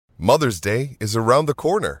Mother's Day is around the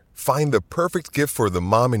corner. Find the perfect gift for the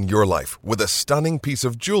mom in your life with a stunning piece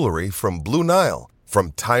of jewelry from Blue Nile.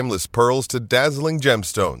 From timeless pearls to dazzling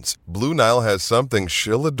gemstones, Blue Nile has something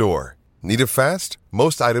she'll adore. Need it fast?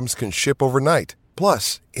 Most items can ship overnight.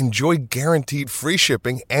 Plus, enjoy guaranteed free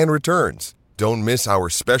shipping and returns. Don't miss our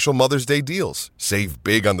special Mother's Day deals. Save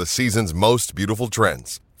big on the season's most beautiful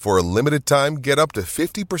trends. For a limited time, get up to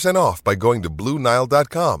 50% off by going to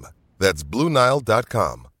BlueNile.com. That's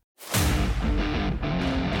BlueNile.com.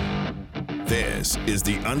 This is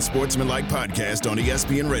the Unsportsmanlike Podcast on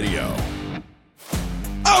ESPN Radio.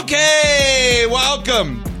 Okay,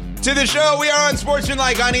 welcome to the show. We are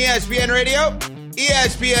Unsportsmanlike on ESPN Radio,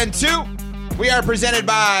 ESPN2. We are presented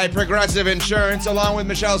by Progressive Insurance, along with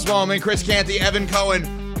Michelle Smallman, Chris Canty, Evan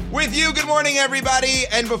Cohen. With you, good morning, everybody.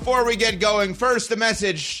 And before we get going, first a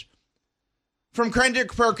message from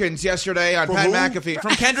Kendrick Perkins yesterday on Pat McAfee.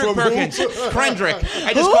 From Kendrick Perkins. Kendrick.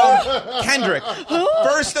 I just called him Kendrick.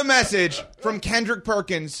 First a message from Kendrick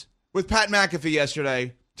Perkins with Pat McAfee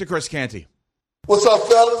yesterday to Chris Canty. What's up,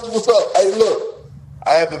 fellas? What's up? Hey, look,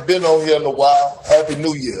 I haven't been on here in a while. Happy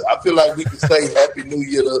New Year. I feel like we can say Happy New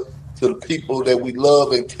Year to the people that we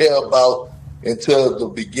love and care about until the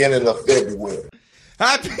beginning of February.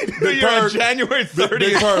 Happy New Year on January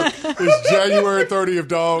 30th. It's January 30th,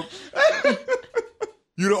 dog.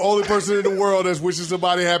 You're the only person in the world that's wishing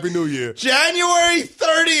somebody Happy New Year. January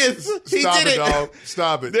 30th. He Stop did it, dog.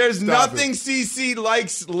 Stop it. There's Stop nothing it. CC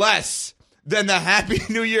likes less than the Happy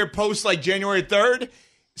New Year post like January 3rd.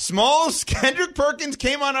 Smalls, Kendrick Perkins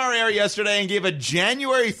came on our air yesterday and gave a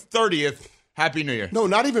January 30th Happy New Year. No,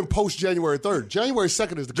 not even post January 3rd. January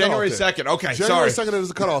 2nd is the cutoff January date. 2nd. Okay, January sorry. 2nd is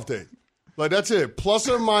the cutoff date. Like, that's it. Plus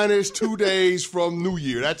or minus 2 days from New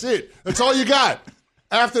Year. That's it. That's all you got.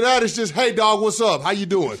 After that, it's just, hey, dog, what's up? How you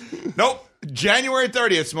doing? Nope. January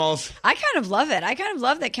 30th, Smalls. I kind of love it. I kind of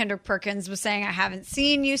love that Kendrick Perkins was saying, I haven't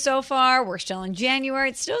seen you so far. We're still in January.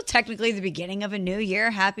 It's still technically the beginning of a new year.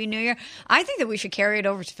 Happy New Year. I think that we should carry it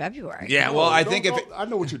over to February. Yeah, well, I think if... I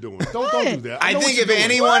know what you're doing. Don't do that. I think if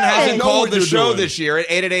anyone hasn't called the show this year at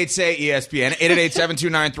 888-SAY-ESPN,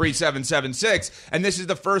 888-729-3776, and this is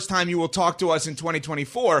the first time you will talk to us in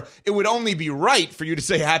 2024, it would only be right for you to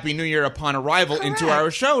say Happy New Year upon arrival into our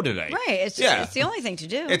show today. Right. It's the only thing to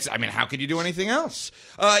do. How could you do anything else?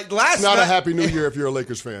 It's not a Happy New Year if you're a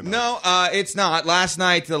Lakers fan. Though. No, it's not. Last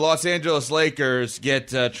night, the Los Angeles Lakers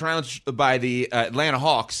get trounced by the Atlanta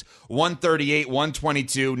Hawks,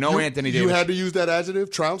 138-122. No Anthony Davis. You had to use that adjective,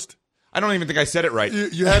 trounced? I don't even think I said it right.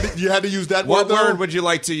 You had to use that What word. word would you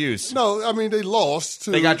like to use? No, I mean, they lost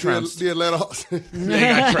to They got trounced. the Atlanta Hawks.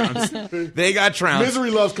 They got trounced.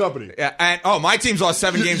 Misery loves company. Yeah, and my team's lost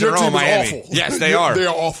 7 games in a Your row in team is Miami. awful. Yes, they are. They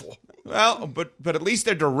are awful. Well, but at least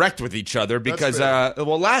they're direct with each other because,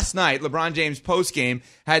 last night, LeBron James postgame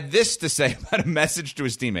had this to say about a message to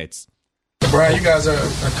his teammates. Brian, you guys are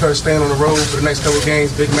current staying on the road for the next couple of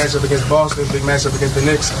games. Big matchup against Boston, big matchup against the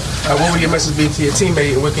Knicks. What would your message be to your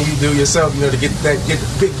teammate, and what can you do yourself, to get the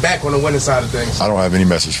big back on the winning side of things? I don't have any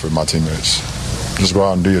message for my teammates. Just go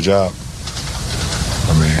out and do your job.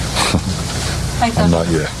 I mean, I'm not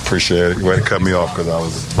yet. Appreciate it. Way to cut me off because I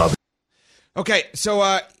was about to. Okay, so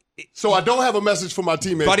I don't have a message for my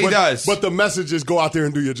teammates. But he does. But the message is go out there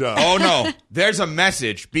and do your job. Oh, no. There's a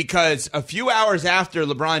message because a few hours after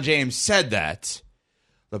LeBron James said that,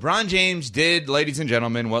 LeBron James did, ladies and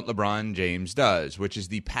gentlemen, what LeBron James does, which is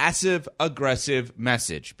the passive-aggressive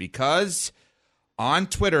message. Because on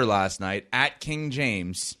Twitter last night, at King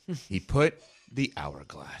James, he put the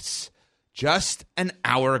hourglass. Just an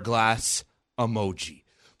hourglass emoji.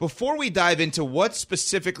 Before we dive into what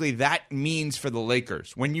specifically that means for the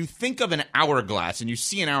Lakers, when you think of an hourglass and you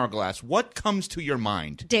see an hourglass, what comes to your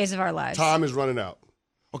mind? Days of Our Lives. Time is running out.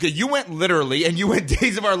 Okay, you went literally, and you went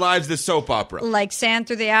Days of Our Lives, the soap opera. Like sand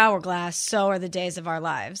through the hourglass, so are the days of our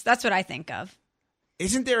lives. That's what I think of.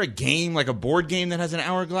 Isn't there a game, like a board game that has an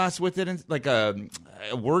hourglass with it, like a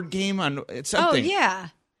word game on something? Oh, yeah.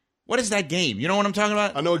 What is that game? You know what I'm talking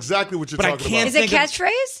about? I know exactly what you're talking about. Is it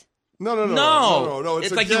catchphrase? No.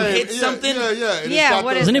 It's like you hit something. Yeah.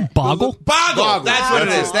 What is Isn't it Boggle? Boggle. That's what it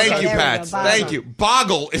is. Thank you, there we Pat. go, Boggle. Thank you.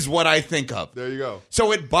 Boggle is what I think of. There you go.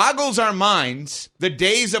 So it boggles our minds, the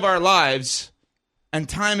days of our lives, and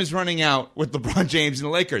time is running out with LeBron James and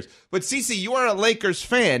the Lakers. But Cece, you are a Lakers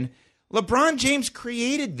fan. LeBron James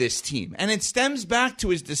created this team, and it stems back to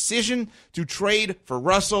his decision to trade for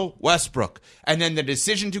Russell Westbrook, and then the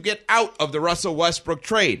decision to get out of the Russell Westbrook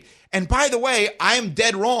trade. And by the way, I am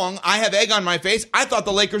dead wrong. I have egg on my face. I thought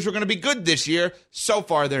the Lakers were going to be good this year. So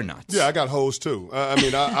far, they're not. Yeah, I got hosed too.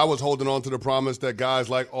 I was holding on to the promise that guys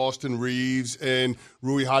like Austin Reeves and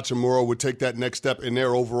Rui Hachimura would take that next step in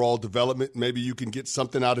their overall development. Maybe you can get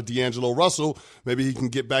something out of D'Angelo Russell. Maybe he can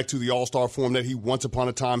get back to the all-star form that he once upon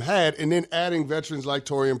a time had. And then adding veterans like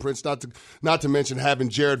Taurean Prince, not to mention having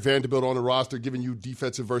Jared Vanderbilt on the roster, giving you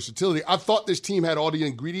defensive versatility. I thought this team had all the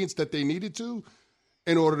ingredients that they needed to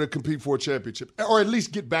in order to compete for a championship, or at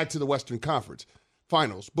least get back to the Western Conference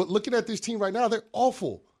Finals. But looking at this team right now, they're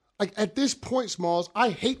awful. Like, at this point, Smalls, I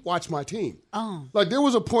hate watch my team. Oh. Like, there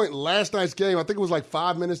was a point in last night's game, I think it was like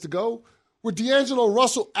 5 minutes to go, where D'Angelo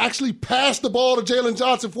Russell actually passed the ball to Jalen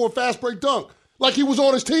Johnson for a fast break dunk, like he was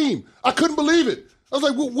on his team. I couldn't believe it. I was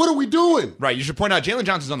like, well, what are we doing? Right, you should point out Jalen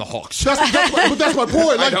Johnson's on the Hawks. But that's my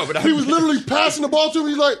point. Like, I know, he was literally passing the ball to him.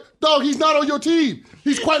 He's like, dog, he's not on your team.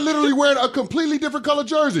 He's quite literally wearing a completely different color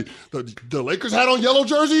jersey. The Lakers had on yellow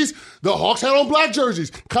jerseys. The Hawks had on black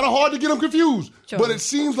jerseys. Kind of hard to get them confused. Sure. But it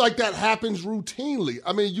seems like that happens routinely.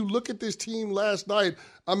 I mean, you look at this team last night.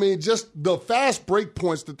 I mean, just the fast break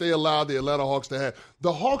points that they allowed the Atlanta Hawks to have.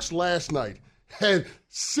 The Hawks last night had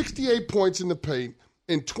 68 points in the paint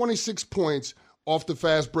and 26 points off the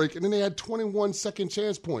fast break, and then they had 21 second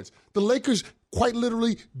chance points. The Lakers quite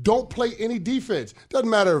literally don't play any defense. Doesn't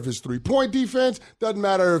matter if it's three-point defense, doesn't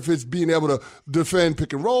matter if it's being able to defend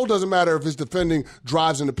pick and roll, doesn't matter if it's defending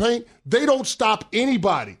drives in the paint. They don't stop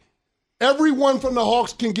anybody. Everyone from the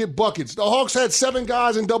Hawks can get buckets. The Hawks had 7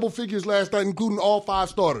 guys in double figures last night, including all 5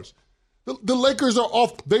 starters. The Lakers are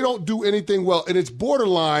off. They don't do anything well, and it's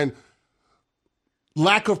borderline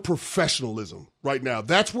lack of professionalism right now.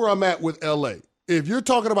 That's where I'm at with L.A. If you're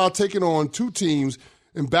talking about taking on 2 teams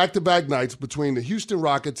in back-to-back nights between the Houston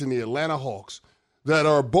Rockets and the Atlanta Hawks that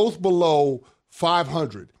are both below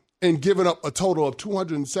 500 and giving up a total of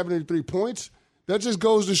 273 points, that just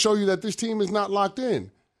goes to show you that this team is not locked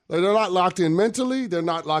in. They're not locked in mentally. They're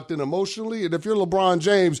not locked in emotionally. And if you're LeBron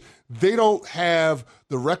James, they don't have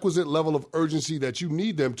the requisite level of urgency that you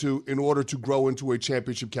need them to in order to grow into a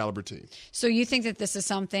championship caliber team. So you think that this is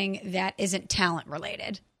something that isn't talent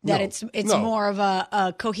related? That No, it's no. more of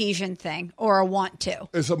a cohesion thing or a want to?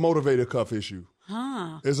 It's a motivator cuff issue.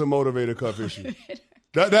 Huh. It's a motivator cuff issue.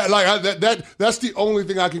 That's the only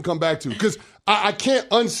thing I can come back to, because I can't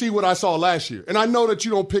unsee what I saw last year. And I know that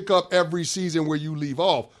you don't pick up every season where you leave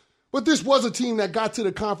off. But this was a team that got to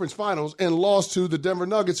the conference finals and lost to the Denver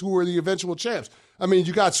Nuggets, who were the eventual champs. I mean,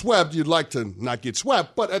 you got swept. You'd like to not get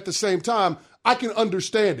swept. But at the same time, I can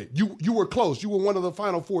understand it. You were close. You were one of the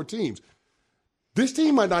final 4 teams. This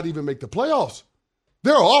team might not even make the playoffs.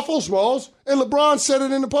 They're awful, Smalls. And LeBron said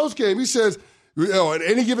it in the postgame. He says, at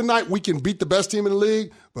any given night, we can beat the best team in the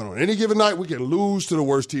league, but on any given night, we can lose to the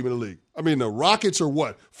worst team in the league. I mean, the Rockets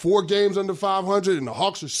are 4 games under 500, and the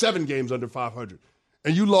Hawks are 7 games under 500.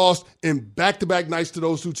 And you lost in back-to-back nights to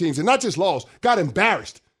those 2 teams. And not just lost, got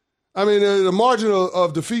embarrassed. I mean, the margin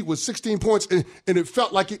of defeat was 16 points, and it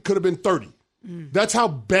felt like it could have been 30. That's how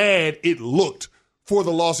bad it looked for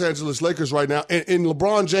the Los Angeles Lakers right now. And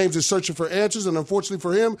LeBron James is searching for answers, and unfortunately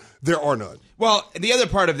for him, there are none. Well, the other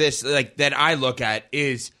part of this that I look at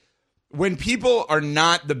is when people are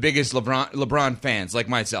not the biggest LeBron fans, like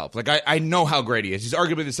myself. Like, I know how great he is. He's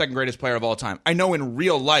arguably the second greatest player of all time. I know in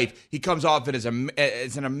real life he comes off as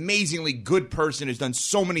an amazingly good person who's done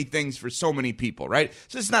so many things for so many people, right?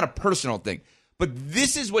 So it's not a personal thing. But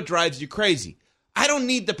this is what drives you crazy. I don't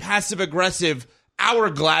need the passive-aggressive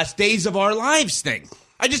hourglass days of our lives thing.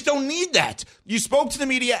 I just don't need that. You spoke to the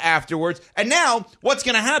media afterwards, and now what's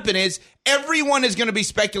going to happen is everyone is going to be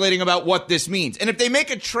speculating about what this means. And if they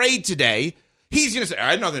make a trade today, he's going to say,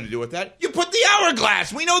 I had nothing to do with that. You put the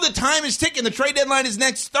hourglass. We know the time is ticking. The trade deadline is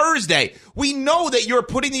next Thursday. We know that you're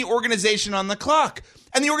putting the organization on the clock.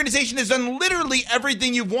 And the organization has done literally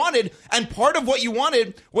everything you've wanted. And part of what you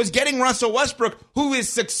wanted was getting Russell Westbrook, who has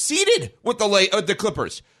succeeded with the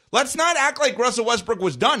Clippers. Let's not act like Russell Westbrook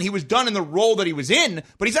was done. He was done in the role that he was in,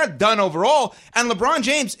 but he's not done overall. And LeBron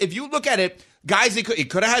James, if you look at it, guys, he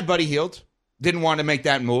could have had Buddy Hield. Didn't want to make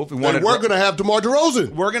that move. We're going to have DeMar DeRozan.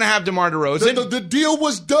 We're going to have DeMar DeRozan. The deal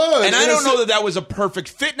was done. And I don't know that was a perfect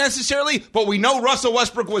fit necessarily, but we know Russell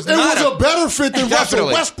Westbrook was not. It was a better fit than Russell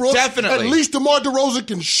Westbrook. Definitely. At least DeMar DeRozan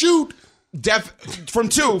can shoot. From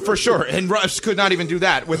 2, for sure. And Russ could not even do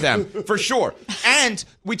that with them, for sure. And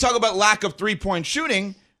we talk about lack of three-point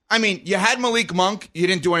shooting. I mean, you had Malik Monk. You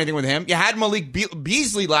didn't do anything with him. You had Malik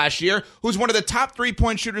Beasley last year, who's one of the top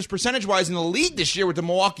three-point shooters percentage-wise in the league this year with the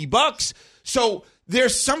Milwaukee Bucks. So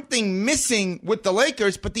there's something missing with the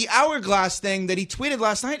Lakers, but the hourglass thing that he tweeted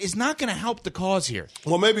last night is not going to help the cause here.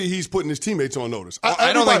 Well, maybe he's putting his teammates on notice.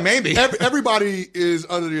 I don't think maybe. Everybody is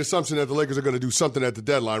under the assumption that the Lakers are going to do something at the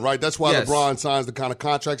deadline, right? That's why LeBron signs the kind of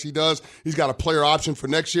contracts he does. He's got a player option for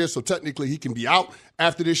next year, so technically he can be out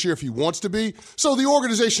after this year if he wants to be. So the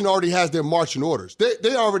organization already has their marching orders.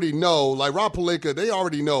 They already know, like Rob Pelinka, they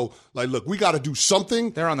already know, like, look, we got to do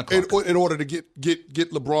something. They're on the clock. In order to get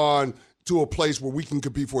LeBron to a place where we can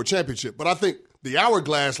compete for a championship. But I think the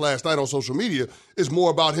hourglass last night on social media is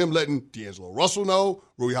more about him letting D'Angelo Russell know,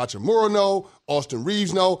 Rui Hachimura know, Austin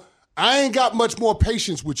Reeves know. I ain't got much more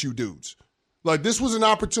patience with you dudes. Like, this was an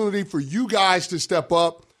opportunity for you guys to step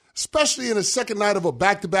up, especially in the second night of a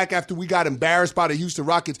back-to-back after we got embarrassed by the Houston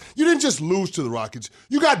Rockets. You didn't just lose to the Rockets.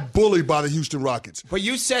 You got bullied by the Houston Rockets. But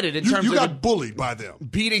you said it in terms of you got bullied by them.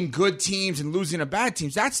 Beating good teams and losing to bad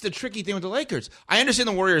teams. That's the tricky thing with the Lakers. I understand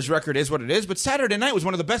the Warriors' record is what it is, but Saturday night was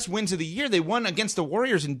one of the best wins of the year. They won against the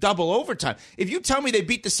Warriors in double overtime. If you tell me they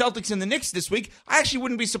beat the Celtics and the Knicks this week, I actually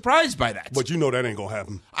wouldn't be surprised by that. But you know that ain't going to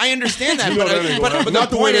happen. I understand that. But not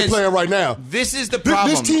the way they're playing right now. This is the problem.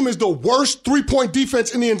 This team is the worst three-point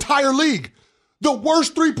defense in the entire league. The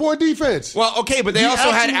worst three-point defense. Well, okay, but they also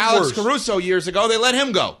had Alex Caruso years ago. They let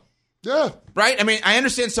him go. Yeah. Right? I mean, I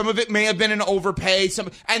understand some of it may have been an overpay.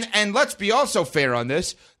 And let's be also fair on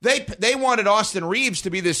this. They wanted Austin Reeves to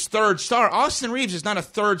be this third star. Austin Reeves is not a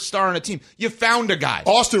third star on a team. You found a guy.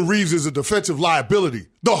 Austin Reeves is a defensive liability.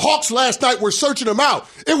 The Hawks last night were searching him out.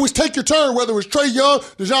 It was take your turn, whether it was Trae Young,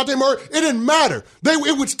 DeJounte Murray. It didn't matter.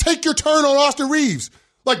 It was take your turn on Austin Reeves.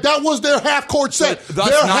 Like, that was their half-court set.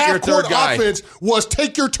 Their half-court offense was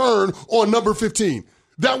take your turn on number 15.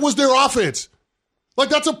 That was their offense. Like,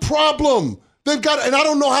 that's a problem. They've got, and I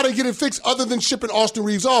don't know how to get it fixed other than shipping Austin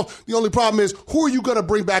Reeves off. The only problem is, who are you going to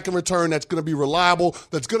bring back in return that's going to be reliable,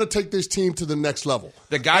 that's going to take this team to the next level?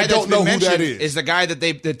 The guy that's been mentioned is the guy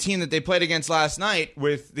the team that they played against last night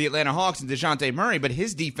with the Atlanta Hawks and DeJounte Murray, but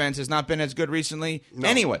his defense has not been as good recently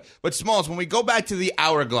anyway. But Smalls, when we go back to the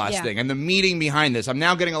hourglass thing and the meeting behind this, I'm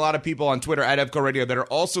now getting a lot of people on Twitter at EVCO Radio that are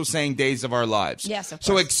also saying Days of Our Lives. Yes, of course.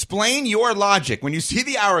 So explain your logic when you see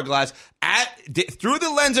the hourglass through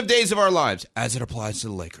the lens of Days of Our Lives as it applies to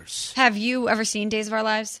the Lakers. Have you ever seen Days of Our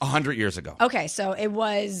Lives? 100 years ago. Okay, so it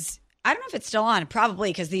was, I don't know if it's still on, probably,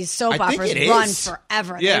 because these soap operas run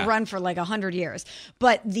forever. Yeah. They run for like 100 years.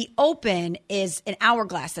 But the open is an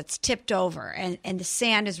hourglass that's tipped over, and the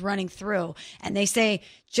sand is running through. And they say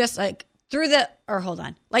just like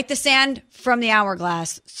like the sand from the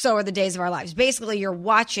hourglass, so are the days of our lives. Basically, you're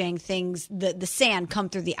watching things, the sand come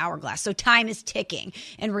through the hourglass. So time is ticking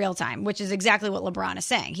in real time, which is exactly what LeBron is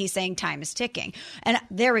saying. He's saying time is ticking. And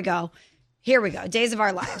there we go. Here we go. Days of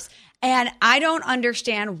our lives. And I don't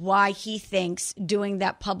understand why he thinks doing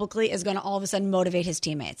that publicly is going to all of a sudden motivate his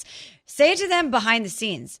teammates. Say it to them behind the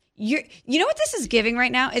scenes. You know what this is giving right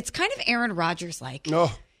now? It's kind of Aaron Rodgers-like.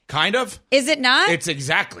 No. Kind of. Is it not? It's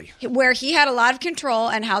exactly. Where he had a lot of control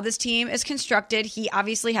and how this team is constructed. He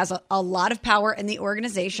obviously has a lot of power in the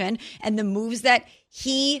organization, and the moves that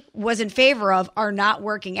he was in favor of are not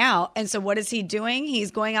working out. And so what is he doing? He's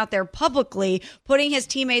going out there publicly, putting his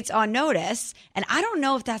teammates on notice. And I don't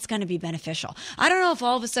know if that's going to be beneficial. I don't know if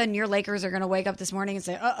all of a sudden your Lakers are going to wake up this morning and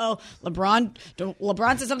say, LeBron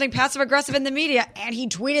said something passive aggressive in the media and he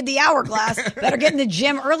tweeted the hourglass. Better get in the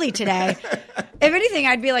gym early today. If anything,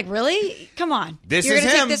 I'd be like, really? Come on. You're going to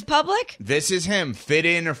take this public? This is him. Fit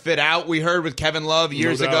in or fit out. We heard with Kevin Love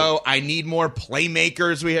years ago. I need more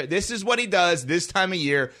playmakers. This is what he does this time of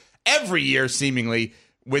year, every year seemingly,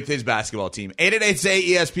 with his basketball team.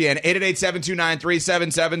 888-SAY-ESPN,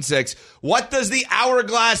 888-729-3776. What does the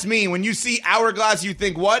hourglass mean? When you see hourglass, you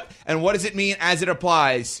think what? And what does it mean as it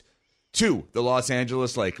applies to the Los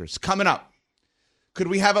Angeles Lakers? Coming up, could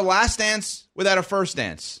we have a last dance without a first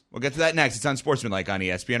dance? We'll get to that next. It's Unsportsmanlike on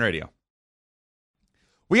ESPN Radio.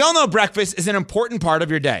 We all know breakfast is an important part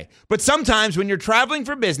of your day, but sometimes when you're traveling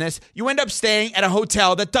for business, you end up staying at a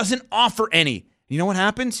hotel that doesn't offer any. You know what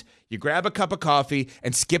happens? You grab a cup of coffee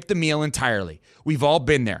and skip the meal entirely. We've all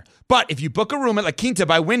been there. But if you book a room at La Quinta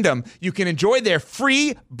by Wyndham, you can enjoy their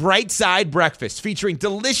free Bright Side breakfast featuring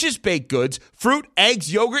delicious baked goods, fruit,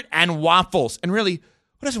 eggs, yogurt, and waffles. And really,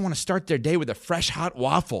 who doesn't want to start their day with a fresh, hot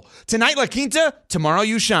waffle? Tonight, La Quinta, tomorrow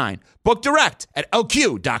you shine. Book direct at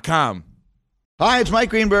LQ.com. Hi, it's Mike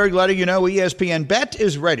Greenberg letting you know ESPN Bet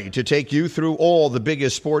is ready to take you through all the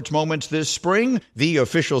biggest sports moments this spring. The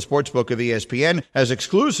official sportsbook of ESPN has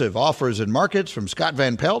exclusive offers and markets from Scott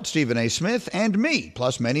Van Pelt, Stephen A. Smith, and me,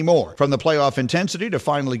 plus many more. From the playoff intensity to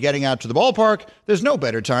finally getting out to the ballpark, there's no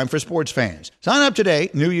better time for sports fans. Sign up today.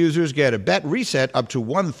 New users get a bet reset up to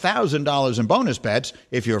 $1,000 in bonus bets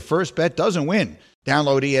if your first bet doesn't win.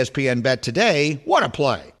 Download ESPN Bet today. What a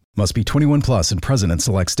play. Must be 21 plus and present in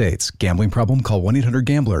select states. Gambling problem? Call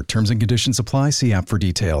 1-800-GAMBLER. Terms and conditions apply. See app for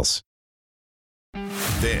details.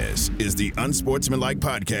 This is the Unsportsmanlike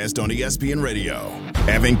podcast on ESPN Radio.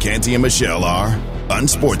 Evan, Canty, and Michelle are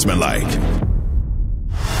Unsportsmanlike.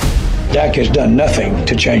 Dak has done nothing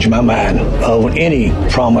to change my mind of any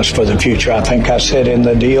promise for the future. I think I said in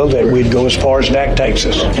the deal that we'd go as far as Dak takes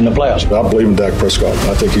us in the playoffs. I believe in Dak Prescott.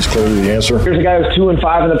 I think he's clearly the answer. Here's a guy who's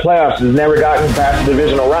 2-5 in the playoffs, has never gotten past the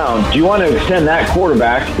divisional round. Do you want to extend that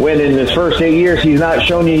quarterback when in his first 8 years he's not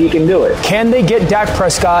shown you he can do it? Can they get Dak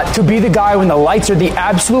Prescott to be the guy when the lights are the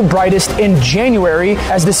absolute brightest in January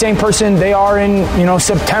as the same person they are in,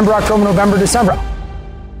 September, October, November, December?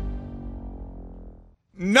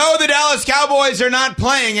 No, the Dallas Cowboys are not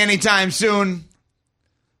playing anytime soon.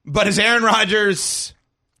 But as Aaron Rodgers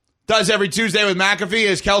does every Tuesday with McAfee,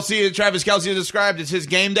 as Travis Kelce has described, it's his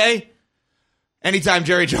game day. Anytime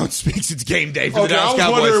Jerry Jones speaks, it's game day for the Dallas Cowboys. I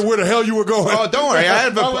was wondering where the hell you were going. Oh, don't worry. I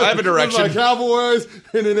have a direction. It was like Cowboys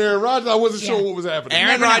and then Aaron Rodgers. I wasn't sure what was happening.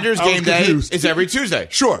 Aaron Rodgers' game day is every Tuesday.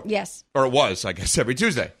 Sure. Yes. Or it was, I guess, every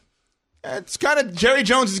Tuesday. It's kind of Jerry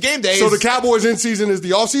Jones' game day. So the Cowboys in season is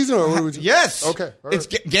the off season, or yes? Okay, right. It's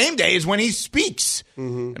game day is when he speaks,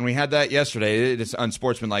 and we had that yesterday. It's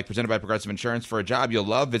Unsportsmanlike, presented by Progressive Insurance. For a job you'll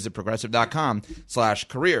love, visit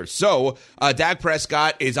progressive.com/careers. So Dak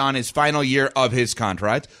Prescott is on his final year of his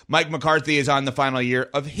contract. Mike McCarthy is on the final year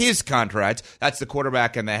of his contract. That's the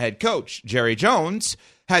quarterback and the head coach. Jerry Jones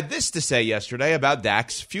had this to say yesterday about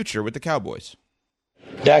Dak's future with the Cowboys.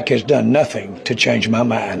 Dak has done nothing to change my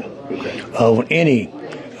mind of any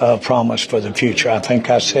promise for the future. I think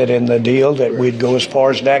I said in the deal that we'd go as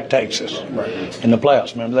far as Dak takes us in the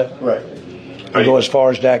playoffs. Remember that? Right. We'd go as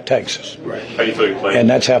far as Dak takes us. Right. How do you feel you playing? And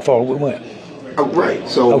that's how far we went. Oh, right.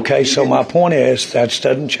 So my point is that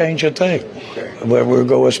doesn't change a thing. Okay. We'll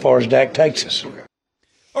go as far as Dak takes us.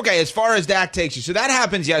 Okay, as far as Dak takes you. So that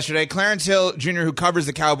happens yesterday. Clarence Hill Jr., who covers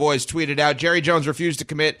the Cowboys, tweeted out, Jerry Jones refused to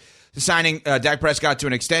commit to signing Dak Prescott to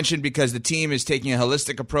an extension because the team is taking a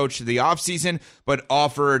holistic approach to the offseason, but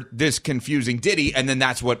offered this confusing ditty. And then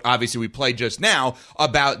that's what obviously we played just now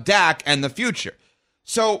about Dak and the future.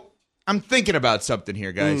 So I'm thinking about something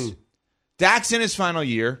here, guys. Dak's in his final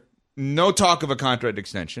year. No talk of a contract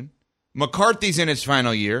extension. McCarthy's in his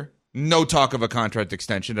final year. No talk of a contract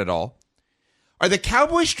extension at all. Are the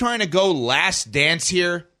Cowboys trying to go last dance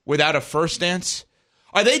here without a first dance?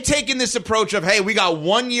 Are they taking this approach of, hey, we got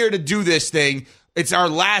 1 year to do this thing. It's our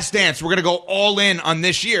last dance. We're going to go all in on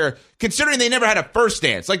this year, considering they never had a first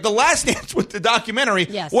dance. Like the last dance with the documentary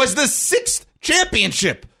was the 6th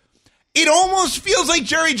championship. It almost feels like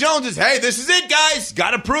Jerry Jones is, hey, this is it, guys.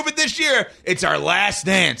 Got to prove it this year. It's our last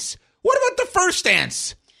dance. What about the first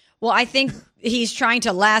dance? Well, I think he's trying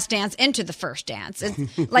to last dance into the first dance. It's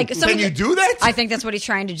like can you do that? I think that's what he's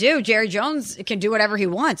trying to do. Jerry Jones can do whatever he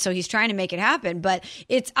wants, so he's trying to make it happen. But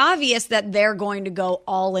it's obvious that they're going to go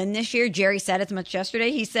all in this year. Jerry said as much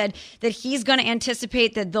yesterday. He said that he's going to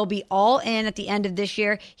anticipate that they'll be all in at the end of this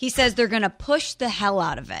year. He says they're going to push the hell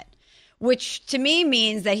out of it, which to me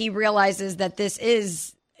means that he realizes that this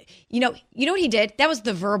is... You know what he did? That was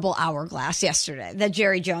the verbal hourglass yesterday that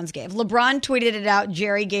Jerry Jones gave. LeBron tweeted it out.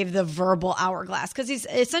 Jerry gave the verbal hourglass because he's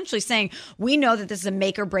essentially saying, we know that this is a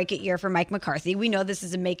make or break it year for Mike McCarthy. We know this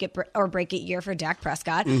is a make it or break it year for Dak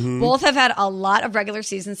Prescott. Both have had a lot of regular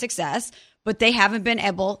season success, but they haven't been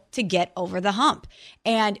able to get over the hump.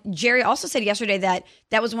 And Jerry also said yesterday that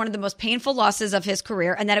that was one of the most painful losses of his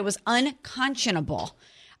career and that it was unconscionable.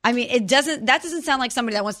 I mean, that doesn't sound like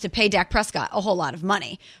somebody that wants to pay Dak Prescott a whole lot of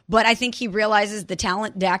money, but I think he realizes the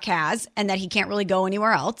talent Dak has and that he can't really go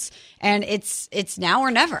anywhere else. And it's now or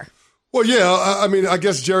never. Well, yeah, I mean, I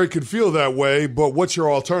guess Jerry could feel that way, but what's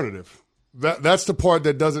your alternative? That's the part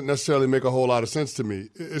that doesn't necessarily make a whole lot of sense to me,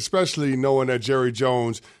 especially knowing that Jerry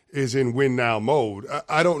Jones is in win now mode.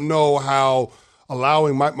 I don't know how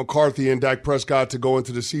allowing Mike McCarthy and Dak Prescott to go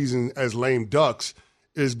into the season as lame ducks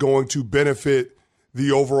is going to benefit the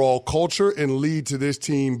overall culture and lead to this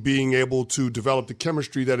team being able to develop the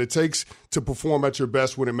chemistry that it takes to perform at your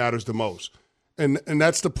best when it matters the most. And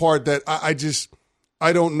that's the part that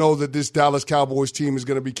I don't know that this Dallas Cowboys team is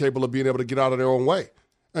going to be capable of being able to get out of their own way.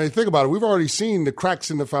 I mean, think about it. We've already seen the cracks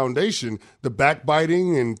in the foundation, the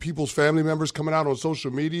backbiting and people's family members coming out on social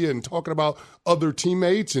media and talking about other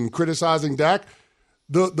teammates and criticizing Dak.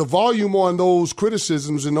 The volume on those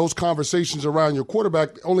criticisms and those conversations around your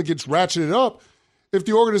quarterback only gets ratcheted up if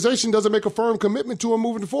the organization doesn't make a firm commitment to him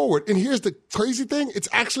moving forward. And here's the crazy thing. It's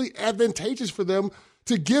actually advantageous for them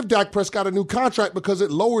to give Dak Prescott a new contract because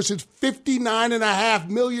it lowers his $59.5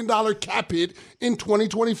 million cap hit in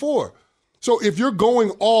 2024. So if you're going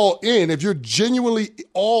all in, if you're genuinely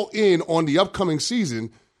all in on the upcoming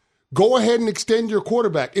season, go ahead and extend your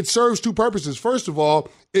quarterback. It serves two purposes. First of all,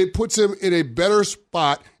 it puts him in a better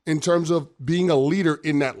spot in terms of being a leader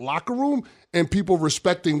in that locker room and people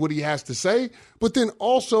respecting what he has to say. But then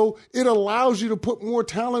also it allows you to put more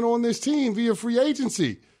talent on this team via free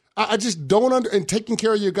agency. I just don't and taking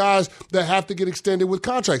care of your guys that have to get extended with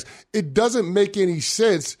contracts. It doesn't make any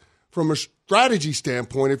sense from a strategy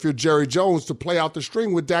standpoint if you're Jerry Jones to play out the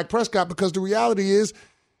string with Dak Prescott, because the reality is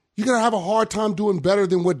you're going to have a hard time doing better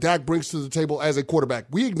than what Dak brings to the table as a quarterback.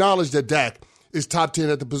 We acknowledge that Dak is top 10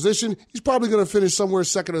 at the position. He's probably going to finish somewhere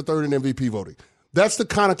second or third in MVP voting. That's the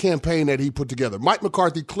kind of campaign that he put together. Mike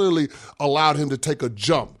McCarthy clearly allowed him to take a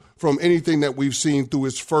jump from anything that we've seen through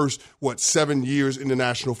his first, 7 years in the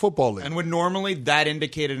National Football League. And would normally that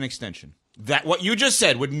indicate an extension? That what you just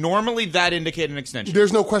said, would normally that indicate an extension?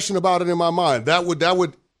 There's no question about it in my mind. That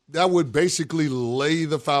would basically lay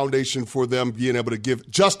the foundation for them being able to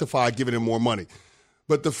justify giving him more money.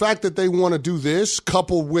 But the fact that they want to do this,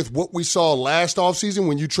 coupled with what we saw last offseason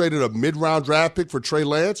when you traded a mid-round draft pick for Trey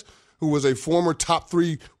Lance, who was a former top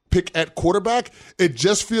 3 pick at quarterback, it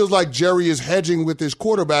just feels like Jerry is hedging with his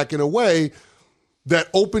quarterback in a way that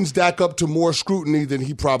opens Dak up to more scrutiny than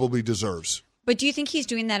he probably deserves. But do you think he's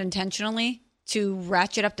doing that intentionally to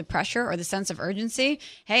ratchet up the pressure or the sense of urgency?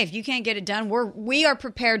 Hey, if you can't get it done, we are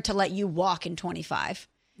prepared to let you walk in 25.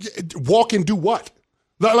 Walk and do what?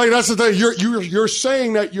 Like that's the thing. You're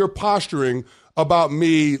saying that you're posturing about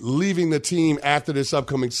me leaving the team after this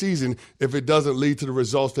upcoming season if it doesn't lead to the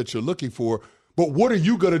results that you're looking for. But what are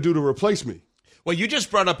you going to do to replace me? Well, you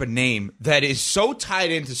just brought up a name that is so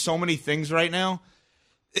tied into so many things right now.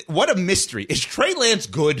 What a mystery. Is Trey Lance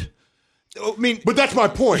good? I mean, but that's my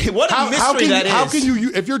point. What a mystery that is. How can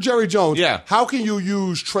you, if you're Jerry Jones, how can you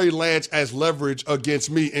use Trey Lance as leverage against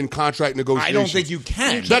me in contract negotiations? I don't think you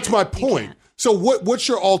can. That's my point. So what's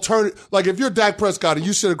your alternative? Like if you're Dak Prescott and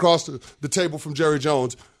you sit across the table from Jerry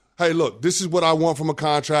Jones, hey, look, this is what I want from a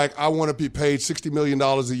contract. I want to be paid $60 million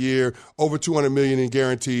a year, over $200 million in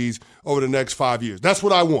guarantees over the next 5 years. That's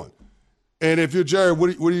what I want. And if you're Jerry,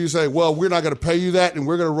 what do you say? Well, we're not going to pay you that and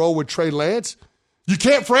we're going to roll with Trey Lance? You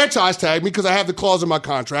can't franchise tag me because I have the clause in my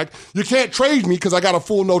contract. You can't trade me because I got a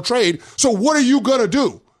full no trade. So what are you going to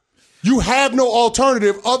do? You have no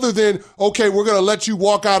alternative other than, okay, we're going to let you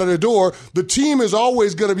walk out of the door. The team is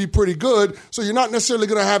always going to be pretty good, so you're not necessarily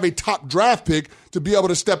going to have a top draft pick to be able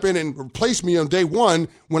to step in and replace me on day one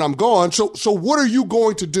when I'm gone. So what are you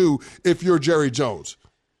going to do if you're Jerry Jones?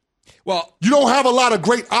 Well, you don't have a lot of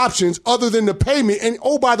great options other than to pay me. And,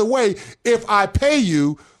 oh, by the way, if I pay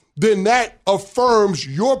you, then that affirms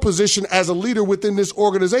your position as a leader within this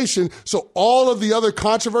organization. So all of the other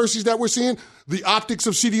controversies that we're seeing, the optics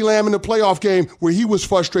of CeeDee Lamb in the playoff game where he was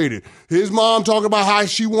frustrated, his mom talking about how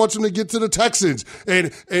she wants him to get to the Texans,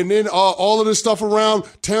 and then all of this stuff around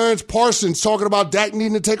Terrence Parsons talking about Dak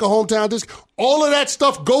needing to take a hometown disc, all of that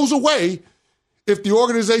stuff goes away if the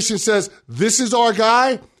organization says, this is our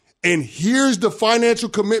guy, and here's the financial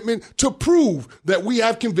commitment to prove that we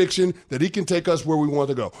have conviction that he can take us where we want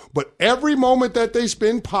to go. But every moment that they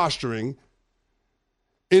spend posturing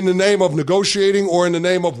in the name of negotiating or in the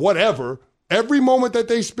name of whatever, every moment that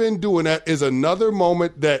they spend doing that is another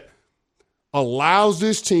moment that allows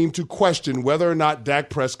this team to question whether or not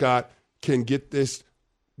Dak Prescott can get this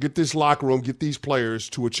locker room, get these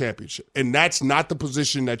players to a championship. And that's not the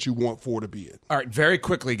position that you want to be in. All right, very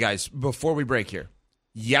quickly, guys, before we break here.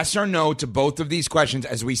 Yes or no to both of these questions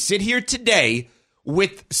as we sit here today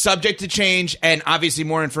with subject to change, and obviously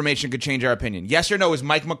more information could change our opinion. Yes or no, is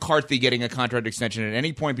Mike McCarthy getting a contract extension at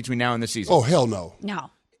any point between now and the season? Oh, hell no.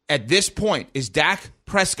 No. At this point, is Dak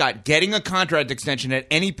Prescott getting a contract extension at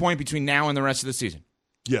any point between now and the rest of the season?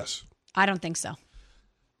 Yes. I don't think so.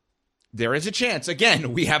 There is a chance.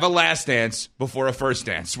 Again, we have a last dance before a first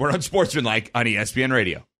dance. We're on Sportsmanlike on ESPN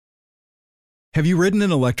Radio. Have you ridden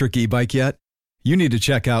an electric e-bike yet? You need to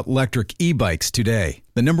check out Electric E-Bikes today,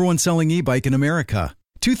 the #1 selling e-bike in America.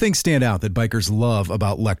 Two things stand out that bikers love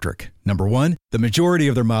about Electric. Number one, the majority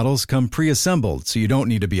of their models come pre-assembled, so you don't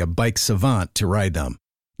need to be a bike savant to ride them.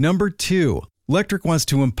 Number two, Lectric wants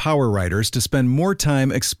to empower riders to spend more time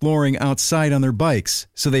exploring outside on their bikes,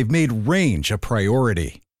 so they've made range a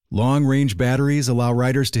priority. Long-range batteries allow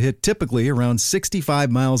riders to hit typically around 65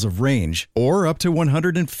 miles of range or up to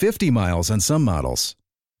 150 miles on some models.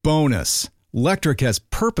 Bonus, Lectric has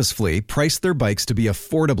purposefully priced their bikes to be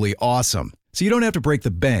affordably awesome, so you don't have to break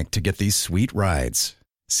the bank to get these sweet rides.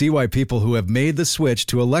 See why people who have made the switch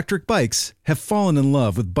to electric bikes have fallen in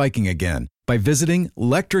love with biking again by visiting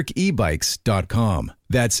lectricebikes.com.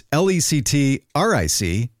 That's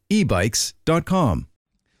LECTRIC ebikes.com.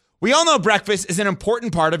 We all know breakfast is an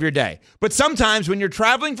important part of your day, but sometimes when you're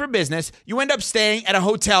traveling for business, you end up staying at a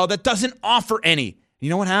hotel that doesn't offer any. You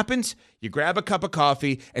know what happens? You grab a cup of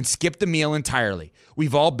coffee and skip the meal entirely.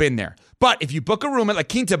 We've all been there. But if you book a room at La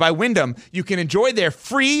Quinta by Wyndham, you can enjoy their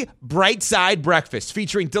free Bright Side breakfast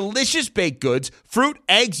featuring delicious baked goods, fruit,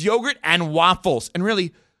 eggs, yogurt, and waffles. And really,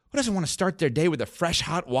 who doesn't want to start their day with a fresh,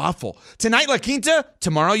 hot waffle? Tonight, La Quinta,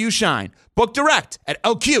 tomorrow you shine. Book direct at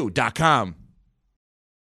lq.com.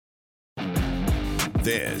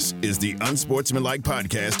 This is the Unsportsmanlike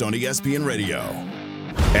Podcast on ESPN Radio.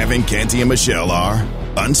 Evan, Canty, and Michelle are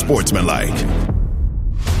Unsportsmanlike.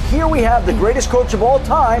 Here we have the greatest coach of all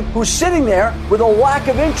time who's sitting there with a lack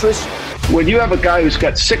of interest. When you have a guy who's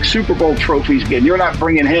got 6 Super Bowl trophies and you're not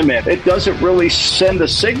bringing him in, it doesn't really send a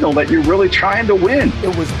signal that you're really trying to win.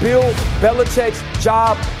 It was Bill Belichick's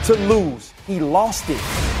job to lose. He lost it.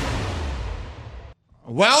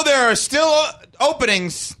 Well, there are still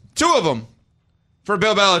openings, 2 of them, for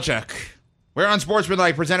Bill Belichick. We're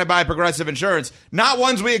Unsportsmanlike, presented by Progressive Insurance. Not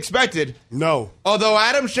ones we expected. No. Although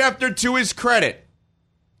Adam Schefter, to his credit,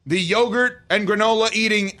 the yogurt and granola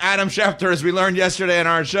eating Adam Schefter, as we learned yesterday on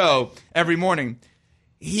our show every morning,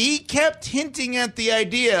 he kept hinting at the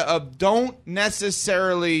idea of don't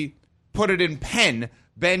necessarily put it in pen.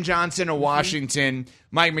 Ben Johnson of Washington,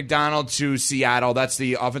 Mike McDonald to Seattle. That's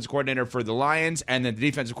the offensive coordinator for the Lions and then the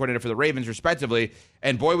defensive coordinator for the Ravens, respectively.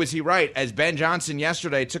 And boy, was he right, as Ben Johnson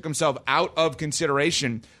yesterday took himself out of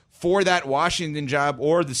consideration for that Washington job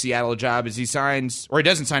or the Seattle job as he signs, or he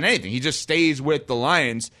doesn't sign anything. He just stays with the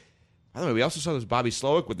Lions. By the way, we also saw this Bobby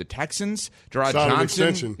Slowick with the Texans. Gerard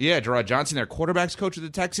Johnson. Yeah, Gerard Johnson, their quarterbacks coach of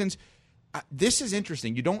the Texans. This is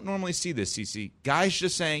interesting. You don't normally see this, CC. Guys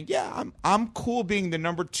just saying, yeah, I'm cool being the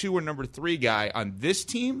number 2 or number 3 guy on this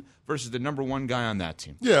team versus the number 1 guy on that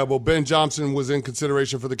team. Yeah, well, Ben Johnson was in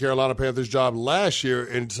consideration for the Carolina Panthers job last year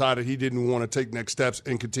and decided he didn't want to take next steps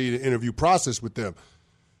and continue the interview process with them.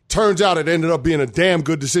 Turns out it ended up being a damn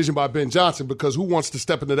good decision by Ben Johnson, because who wants to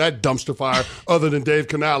step into that dumpster fire other than Dave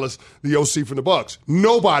Canales, the OC from the Bucs?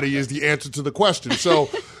 Nobody is the answer to the question. So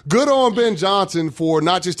good on Ben Johnson for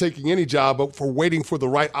not just taking any job, but for waiting for the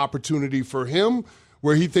right opportunity for him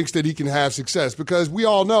where he thinks that he can have success. Because we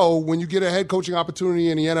all know when you get a head coaching opportunity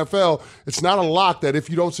in the NFL, it's not a lock that if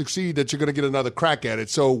you don't succeed that you're going to get another crack at it.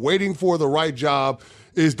 So waiting for the right job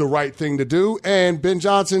is the right thing to do. And Ben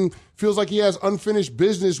Johnson feels like he has unfinished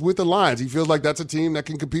business with the Lions. He feels like that's a team that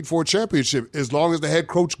can compete for a championship as long as the head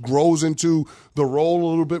coach grows into the role a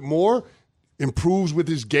little bit more, improves with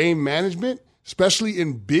his game management, especially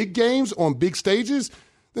in big games on big stages.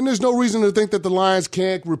 Then there's no reason to think that the Lions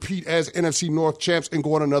can't repeat as NFC North champs and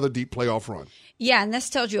go on another deep playoff run. Yeah, and this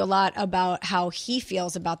tells you a lot about how he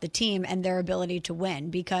feels about the team and their ability to win,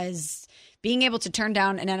 because being able to turn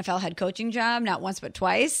down an NFL head coaching job, not once but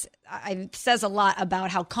twice, says a lot about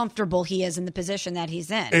how comfortable he is in the position that he's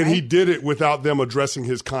in. And right? he did it without them addressing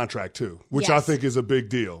his contract too, which I think is a big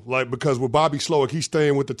deal. Like, because with Bobby Slowick, he's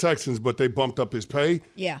staying with the Texans, but they bumped up his pay.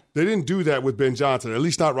 Yeah. They didn't do that with Ben Johnson, at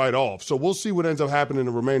least not right off. So we'll see what ends up happening in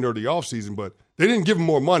the remainder of the offseason, but they didn't give him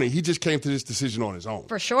more money. He just came to this decision on his own.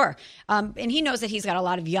 For sure. And he knows that he's got a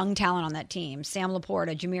lot of young talent on that team. Sam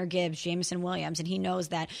Laporta, Jahmyr Gibbs, Jameson Williams. And he knows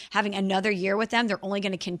that having another year with them, they're only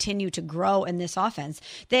going to continue to grow in this offense.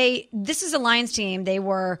 This is a Lions team. They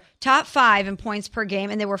were top 5 in points per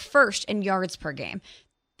game, and they were first in yards per game.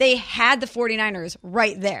 They had the 49ers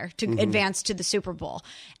right there to advance to the Super Bowl.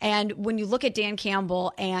 And when you look at Dan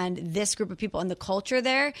Campbell and this group of people and the culture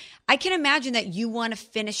there, I can imagine that you want to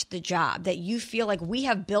finish the job, that you feel like we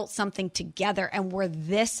have built something together and we're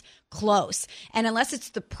this close. And unless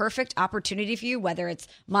it's the perfect opportunity for you, whether it's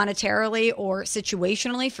monetarily or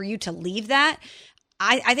situationally for you to leave that,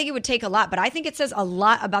 I think it would take a lot, but I think it says a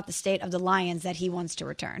lot about the state of the Lions that he wants to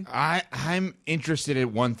return. I'm interested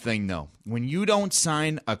in one thing, though. When you don't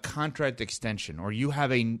sign a contract extension or you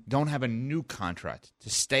don't have a new contract to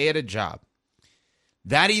stay at a job,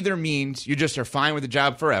 that either means you just are fine with the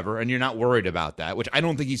job forever and you're not worried about that, which I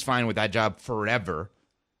don't think he's fine with that job forever,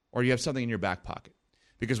 or you have something in your back pocket.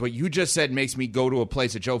 because what you just said makes me go to a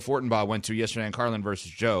place that Joe Fortenbaugh went to yesterday on Carlin versus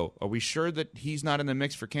Joe. Are we sure that he's not in the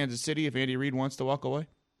mix for Kansas City if Andy Reid wants to walk away?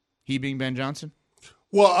 He being Ben Johnson?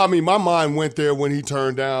 Well, I mean, my mind went there when he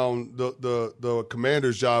turned down the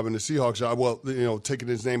Commanders' job and the Seahawks job. Well, taking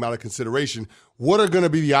his name out of consideration. What are going to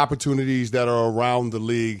be the opportunities that are around the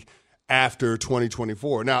league after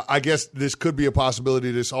 2024? Now, I guess this could be a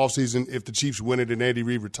possibility this offseason if the Chiefs win it and Andy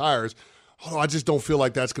Reid retires. Although I just don't feel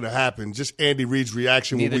like that's going to happen. Just Andy Reid's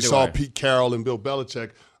reaction when we saw Pete Carroll and Bill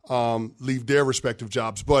Belichick leave their respective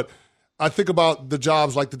jobs. But I think about the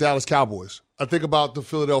jobs like the Dallas Cowboys. I think about the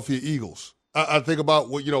Philadelphia Eagles. I think about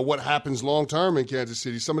what happens long term in Kansas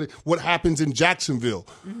City. What happens in Jacksonville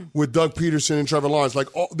with Doug Peterson and Trevor Lawrence.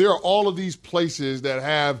 There are all of these places that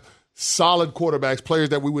have solid quarterbacks, players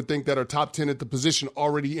that we would think that are top 10 at the position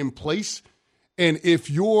already in place. And if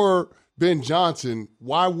you're Ben Johnson,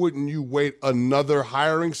 why wouldn't you wait another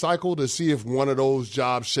hiring cycle to see if one of those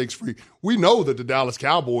jobs shakes free? We know that the Dallas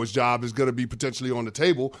Cowboys job is going to be potentially on the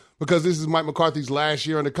table because this is Mike McCarthy's last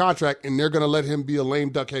year under contract, and they're going to let him be a lame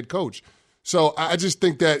duck head coach. So I just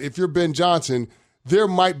think that if you're Ben Johnson, there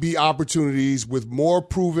might be opportunities with more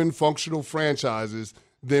proven functional franchises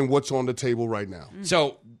than what's on the table right now.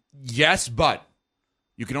 So, yes, but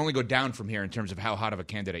you can only go down from here in terms of how hot of a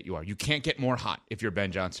candidate you are. You can't get more hot if you're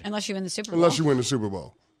Ben Johnson. Unless you win the Super Bowl. Unless you win the Super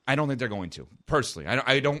Bowl. I don't think they're going to, personally.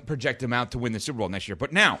 I don't project them out to win the Super Bowl next year.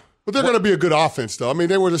 But now. But they're going to be a good offense, though. I mean,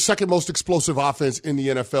 they were the second most explosive offense in the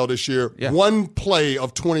NFL this year. Yeah. One play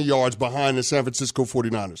of 20 yards behind the San Francisco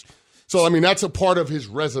 49ers. So, I mean, that's a part of his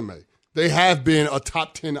resume. They have been a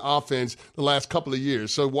top 10 offense the last couple of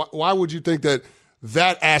years. So why would you think that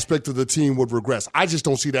aspect of the team would regress? I just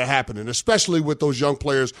don't see that happening, especially with those young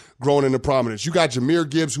players growing into prominence. You got Jahmyr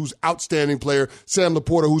Gibbs, who's an outstanding player. Sam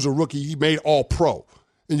Laporta, who's a rookie. He made all-pro.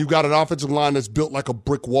 And you've got an offensive line that's built like a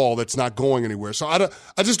brick wall that's not going anywhere. So I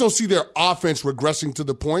just don't see their offense regressing to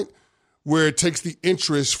the point where it takes the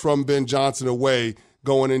interest from Ben Johnson away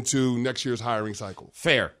going into next year's hiring cycle.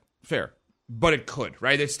 Fair. But it could,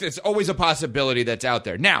 right? It's always a possibility that's out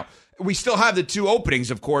there. Now, we still have the two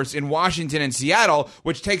openings, of course, in Washington and Seattle,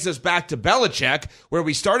 which takes us back to Belichick, where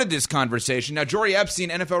we started this conversation. Now, Jory Epstein,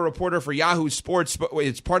 NFL reporter for Yahoo Sports,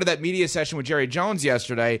 it's part of that media session with Jerry Jones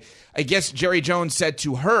yesterday. I guess Jerry Jones said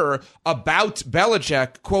to her about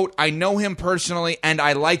Belichick, quote, "I know him personally and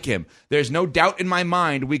I like him. There's no doubt in my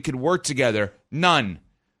mind we could work together. None.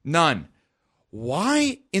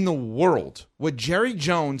 Why in the world would Jerry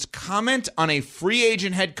Jones comment on a free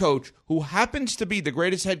agent head coach who happens to be the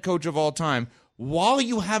greatest head coach of all time while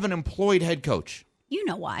you have an employed head coach? You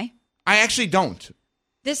know why. I actually don't.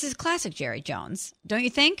 This is classic Jerry Jones, don't you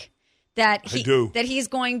think? That he's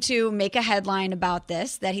going to make a headline about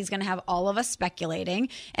this, that he's going to have all of us speculating.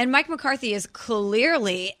 And Mike McCarthy is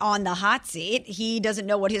clearly on the hot seat. He doesn't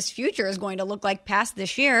know what his future is going to look like past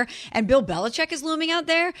this year. And Bill Belichick is looming out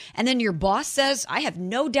there. And then your boss says, I have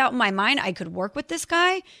no doubt in my mind I could work with this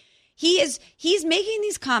guy. He's making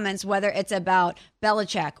these comments, whether it's about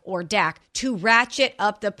Belichick or Dak, to ratchet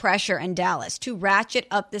up the pressure in Dallas, to ratchet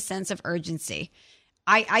up the sense of urgency.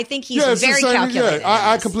 I think he's very calculated.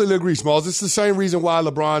 I completely agree, Smalls. It's the same reason why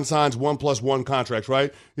LeBron signs 1+1 contracts,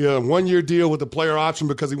 right? 1-year deal with the player option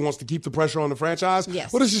because he wants to keep the pressure on the franchise.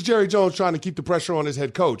 Yes. Well, this is Jerry Jones trying to keep the pressure on his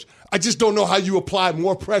head coach. I just don't know how you apply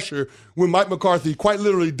more pressure when Mike McCarthy quite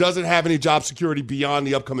literally doesn't have any job security beyond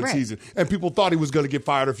the upcoming season. And people thought he was going to get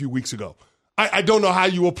fired a few weeks ago. I don't know how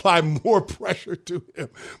you apply more pressure to him.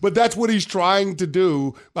 But that's what he's trying to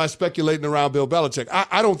do by speculating around Bill Belichick.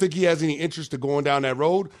 I don't think he has any interest in going down that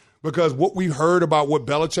road because what we heard about what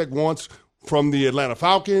Belichick wants from the Atlanta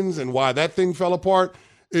Falcons and why that thing fell apart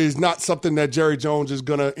is not something that Jerry Jones is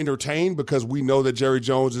going to entertain because we know that Jerry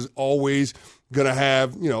Jones is always going to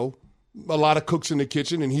have, a lot of cooks in the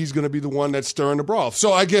kitchen and he's going to be the one that's stirring the broth.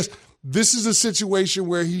 So I guess this is a situation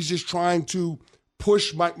where he's just trying to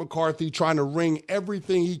push Mike McCarthy, trying to wring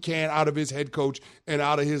everything he can out of his head coach and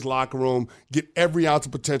out of his locker room, get every ounce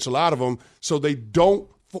of potential out of him so they don't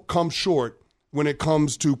come short when it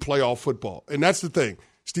comes to playoff football. And that's the thing.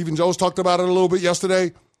 Stephen Jones talked about it a little bit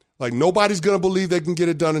yesterday. Like, nobody's going to believe they can get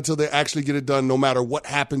it done until they actually get it done, no matter what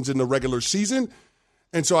happens in the regular season.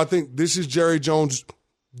 And so I think this is Jerry Jones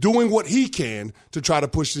doing what he can to try to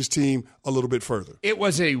push this team a little bit further. It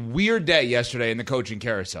was a weird day yesterday in the coaching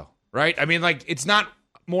carousel. Right? I mean, it's not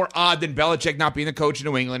more odd than Belichick not being the coach in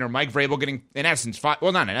New England or Mike Vrabel getting,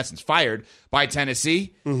 fired by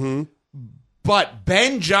Tennessee. Mm-hmm. But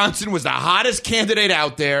Ben Johnson was the hottest candidate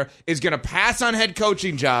out there, is going to pass on head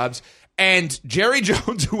coaching jobs, and Jerry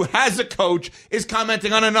Jones, who has a coach, is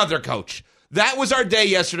commenting on another coach. That was our day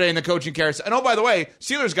yesterday in the coaching carousel. And oh, by the way,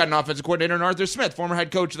 Steelers got an offensive coordinator in Arthur Smith, former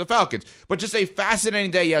head coach of the Falcons. But just a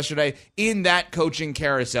fascinating day yesterday in that coaching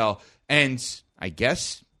carousel. And I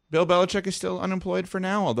guess Bill Belichick is still unemployed for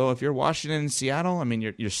now. Although if you're Washington and Seattle, I mean,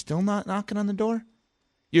 you're still not knocking on the door.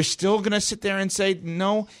 You're still going to sit there and say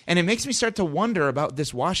no. And it makes me start to wonder about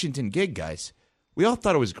this Washington gig, guys. We all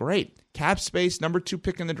thought it was great. Cap space, number 2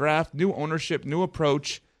 pick in the draft, new ownership, new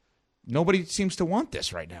approach. Nobody seems to want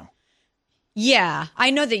this right now. Yeah,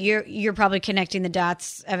 I know that you're probably connecting the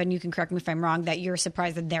dots. Evan, you can correct me if I'm wrong, that you're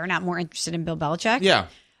surprised that they're not more interested in Bill Belichick. Yeah.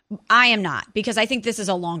 I am not, because I think this is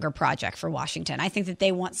a longer project for Washington. I think that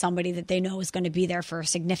they want somebody that they know is going to be there for a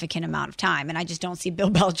significant amount of time. And I just don't see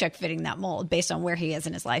Bill Belichick fitting that mold based on where he is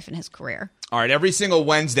in his life and his career. All right, every single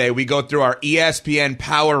Wednesday, we go through our ESPN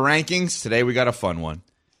Power Rankings. Today, we got a fun one.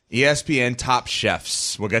 ESPN Top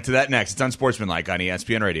Chefs. We'll get to that next. It's Unsportsmanlike on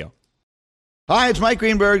ESPN Radio. Hi, it's Mike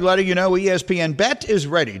Greenberg letting you know ESPN Bet is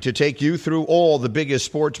ready to take you through all the biggest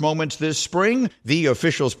sports moments this spring. The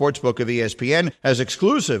official sportsbook of ESPN has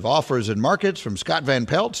exclusive offers and markets from Scott Van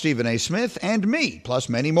Pelt, Stephen A. Smith, and me, plus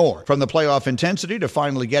many more. From the playoff intensity to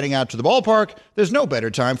finally getting out to the ballpark, there's no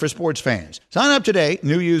better time for sports fans. Sign up today.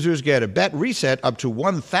 New users get a bet reset up to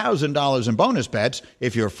 $1,000 in bonus bets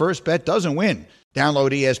if your first bet doesn't win.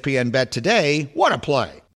 Download ESPN Bet today. What a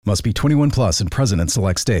play. Must be 21 plus and present in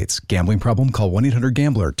select states. Gambling problem? Call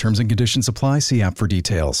 1-800-GAMBLER. Terms and conditions apply. See app for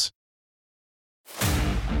details.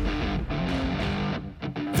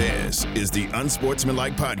 This is the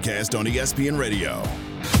Unsportsmanlike podcast on ESPN Radio.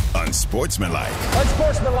 Unsportsmanlike.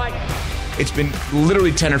 Unsportsmanlike. It's been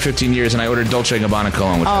literally 10 or 15 years, and I ordered Dolce & Gabbana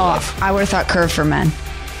cologne, which I love. I would have thought Curve for men.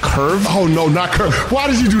 Curve? Oh, no, not Curve. Why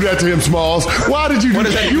did you do that to him, Smalls? Why did you do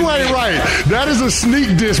that? You ain't right. That is a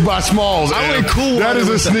sneak diss by Smalls. I went cool. That is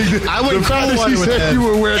a sneak diss. I went cool one with that. You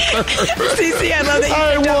would wear Curve. CC, I love that you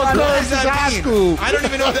I ain't wore Curve since high school. I don't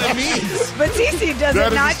even know what that means. But CC, does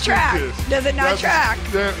it not track? Does it not track?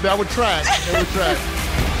 That would track. That would track.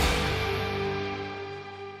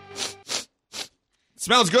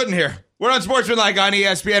 Smells good in here. We're Unsportsmanlike on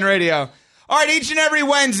ESPN Radio. All right, each and every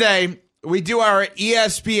Wednesday, we do our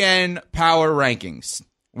ESPN Power Rankings.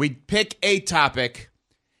 We pick a topic,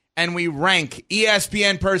 and we rank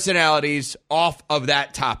ESPN personalities off of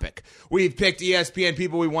that topic. We've picked ESPN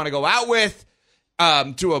people we want to go out with,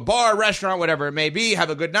 to a bar, restaurant, whatever it may be,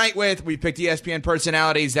 have a good night with. We picked ESPN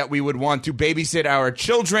personalities that we would want to babysit our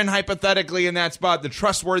children, hypothetically, in that spot, the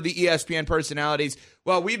trustworthy ESPN personalities.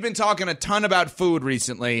 Well, we've been talking a ton about food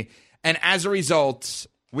recently, and as a result,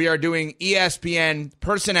 we are doing ESPN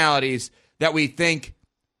personalities that we think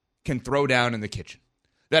can throw down in the kitchen,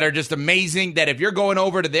 that are just amazing, that if you're going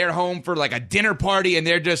over to their home for like a dinner party and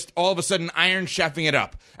they're just all of a sudden Iron Chefing it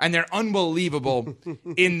up, and they're unbelievable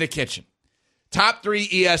in the kitchen. Top 3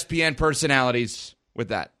 ESPN personalities with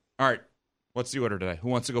that. All right, what's the order today? Who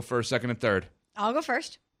wants to go first, second, and third? I'll go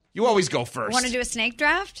first. You always go first. Want to do a snake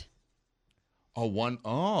draft? Oh,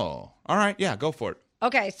 all right, yeah, go for it.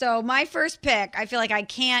 Okay, so my first pick, I feel like I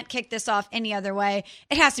can't kick this off any other way.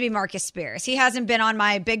 It has to be Marcus Spears. He hasn't been on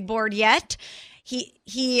my big board yet.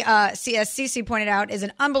 He as Cece pointed out, is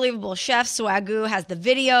an unbelievable chef. Swagoo has the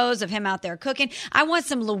videos of him out there cooking. I want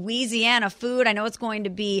some Louisiana food. I know it's going to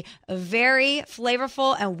be very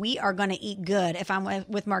flavorful, and we are going to eat good if I'm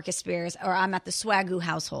with Marcus Spears or I'm at the Swagoo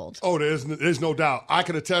household. Oh, there's no doubt. I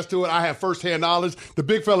can attest to it. I have firsthand knowledge. The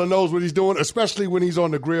big fella knows what he's doing, especially when he's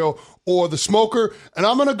on the grill or the smoker. And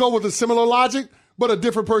I'm going to go with a similar logic, but a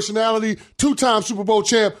different personality. 2-time Super Bowl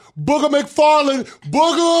champ, Booger McFarland.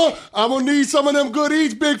 Booger, I'm going to need some of them good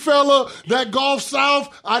eats, big fella. That Gulf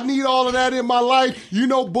South, I need all of that in my life. You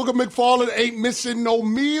know Booger McFarland ain't missing no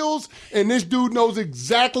meals, and this dude knows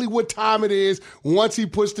exactly what time it is. Once he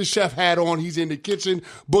puts the chef hat on, he's in the kitchen.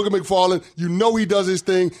 Booger McFarland, you know he does his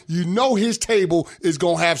thing. You know his table is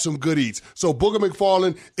going to have some good eats. So Booger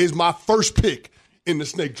McFarland is my first pick in the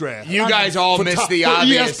snake draft. You guys all missed the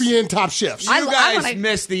obvious. ESPN Top Chefs. You guys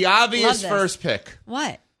missed the obvious first pick.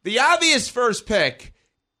 What? The obvious first pick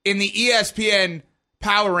in the ESPN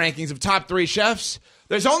Power Rankings of top 3 chefs.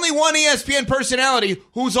 There's only one ESPN personality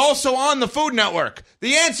who's also on the Food Network.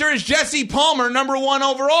 The answer is Jesse Palmer, number 1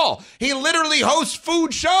 overall. He literally hosts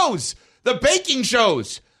food shows, the baking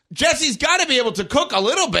shows. Jesse's got to be able to cook a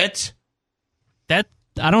little bit.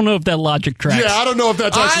 I don't know if that logic tracks. Yeah, I don't know if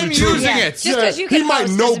that's actually true. I'm using it. Just you can he might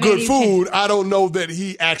know good food. I don't know that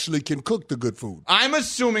he actually can cook the good food. I'm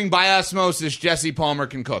assuming by osmosis Jesse Palmer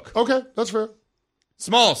can cook. Okay, that's fair.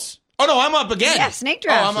 Smalls. Oh, no, I'm up again. Yeah, snake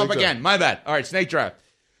draft. Oh, I'm up again. My bad. All right, snake draft.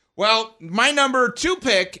 Well, my number 2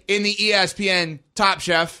 pick in the ESPN Top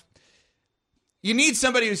Chef you need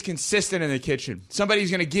somebody who's consistent in the kitchen. Somebody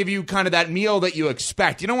who's going to give you kind of that meal that you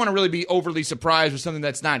expect. You don't want to really be overly surprised with something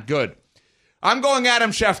that's not good. I'm going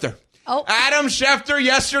Adam Schefter. Oh. Adam Schefter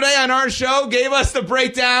yesterday on our show gave us the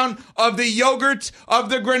breakdown of the yogurt, of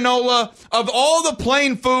the granola, of all the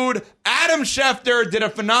plain food. Adam Schefter did a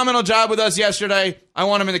phenomenal job with us yesterday. I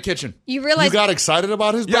want him in the kitchen. You realize you got excited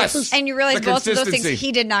about his breakfast? And you realize both of those things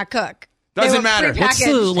he did not cook. Doesn't matter. And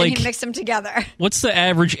he mixed them together. What's the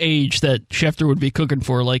average age that Schefter would be cooking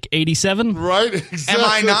for? Like 87? Right, exactly. Am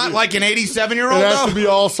I not like an 87-year-old? It has to be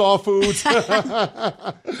all soft foods. Take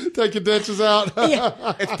your dentures out.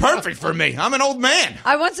 Yeah. It's perfect for me. I'm an old man.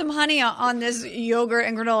 I want some honey on this yogurt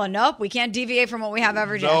and granola. Nope, we can't deviate from what we have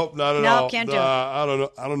every day. Nope, not at all. Nope, can't do it.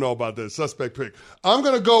 I don't know about this. Suspect pick. I'm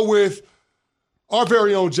going to go with our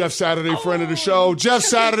very own Jeff Saturday, friend of the show. Jeff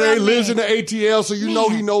Saturday lives in the ATL, so you know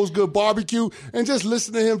he knows good barbecue. And just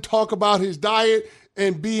listen to him talk about his diet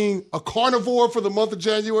and being a carnivore for the month of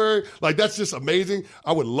January, like that's just amazing.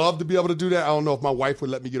 I would love to be able to do that. I don't know if my wife would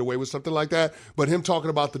let me get away with something like that. But him talking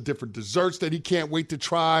about the different desserts that he can't wait to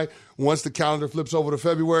try once the calendar flips over to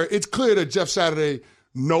February. It's clear that Jeff Saturday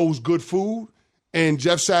knows good food. And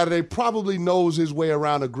Jeff Saturday probably knows his way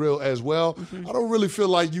around a grill as well. Mm-hmm. I don't really feel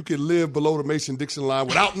like you can live below the Mason-Dixon line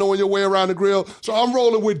without knowing your way around the grill. So I'm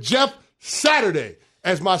rolling with Jeff Saturday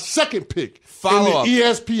as my second pick in the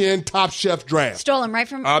ESPN Top Chef draft. Stole him right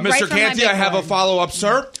from Mr. Canty, I have a follow-up,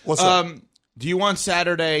 sir. What's up? Do you want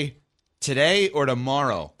Saturday today or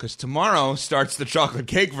tomorrow? Because tomorrow starts the chocolate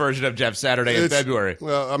cake version of Jeff Saturday in February.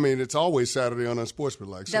 Well, I mean, it's always Saturday on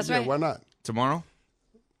Unsportsmanlike. So That's right. Why not? Tomorrow?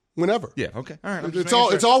 Whenever. Yeah, okay. All right.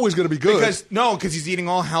 It's always going to be good. Because he's eating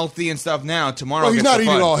all healthy and stuff now. Tomorrow well, he's not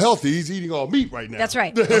eating all healthy. He's eating all meat right now. That's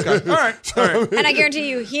right. Okay. All right. And I guarantee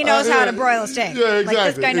you, he knows how to broil a steak. Yeah, exactly.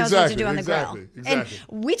 Like, this guy knows what to do on the grill. And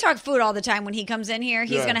we talk food all the time when he comes in here.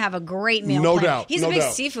 He's going to have a great meal No plan. doubt. He's a big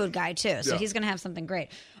seafood guy, too, so he's going to have something great.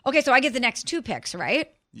 Okay, so I get the next two picks,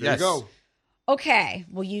 right? There you go. Okay,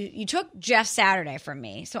 well, you took Jeff Saturday from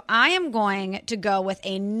me, so I am going to go with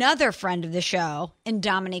another friend of the show in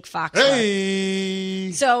Dominique Foxworth.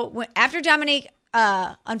 Hey! So after Dominique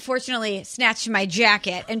unfortunately snatched my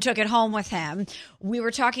jacket and took it home with him, we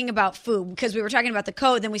were talking about food because we were talking about the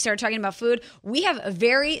code. Then we started talking about food. We have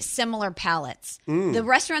very similar palates. The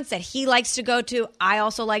restaurants that he likes to go to, I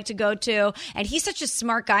also like to go to. And he's such a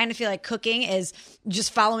smart guy. And I feel like cooking is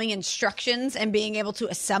just following instructions and being able to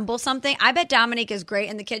assemble something. I bet Dominique is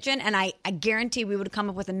great in the kitchen. And I guarantee we would come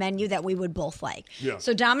up with a menu that we would both like. Yeah.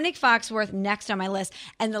 So Dominique Foxworth next on my list.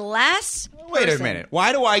 And the last Wait a minute.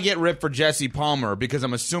 Why do I get ripped for Jesse Palmer? Because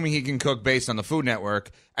I'm assuming he can cook based on the Food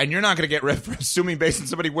Network. And you're not going to get ripped for assuming based on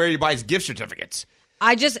somebody where he buys gift certificates.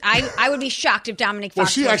 I would be shocked if Dominique Foxworth Well,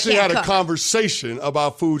 she actually had can't a conversation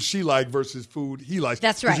about food she liked versus food he likes.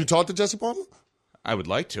 That's right. Did you talk to Jesse Palmer? I would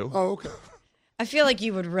like to. Oh, okay. I feel like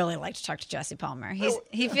you would really like to talk to Jesse Palmer.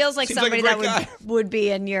 He feels like Seems like somebody a great that would be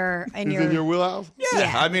in your He's in your wheelhouse?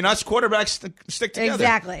 Yeah. I mean, us quarterbacks stick together.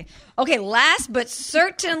 Exactly. Okay, last but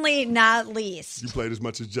certainly not least. You played as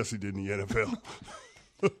much as Jesse did in the NFL.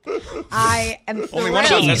 I am thrilled. Only one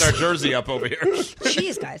of us has our jersey up over here.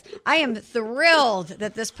 Jeez, guys. I am thrilled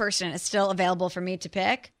that this person is still available for me to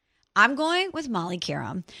pick. I'm going with Molly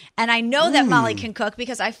Kiram. And I know that Molly can cook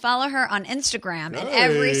because I follow her on Instagram. And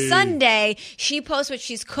every Sunday, she posts what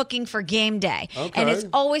she's cooking for game day. Okay. And it's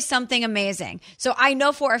always something amazing. So I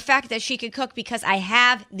know for a fact that she could cook because I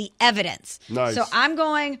have the evidence. Nice. So I'm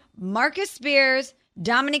going Marcus Spears,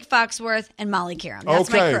 Dominique Foxworth, and Molly Kiram. That's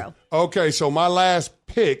my crew. Okay, so my last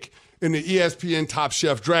pick in the ESPN Top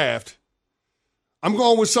Chef draft, I'm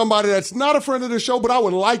going with somebody that's not a friend of the show, but I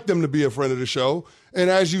would like them to be a friend of the show. And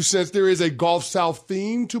as you sense, there is a Gulf South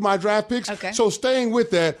theme to my draft picks. Okay. So staying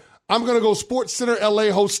with that, I'm going to go Sports Center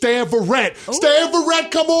LA host Stan Verrett. Stan Verrett,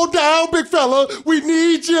 come on down, big fella. We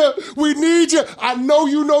need you. We need you. I know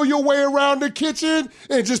you know your way around the kitchen.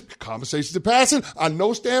 And just conversations are passing. I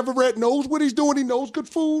know Stan Verrett knows what he's doing. He knows good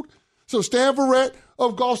food. So Stan Verrett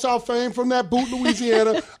of Gulf South fame from that boot,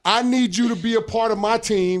 Louisiana, I need you to be a part of my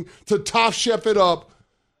team to top chef it up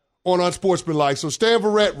on Unsportsmanlike. So Stan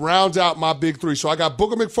Verrett rounds out my big three. So I got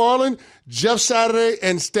Booker McFarland, Jeff Saturday,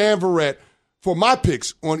 and Stan Verrett for my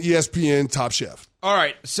picks on ESPN Top Chef. All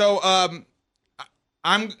right. So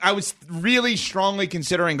I was really strongly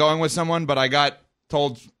considering going with someone, but I got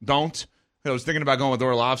told don't. I was thinking about going with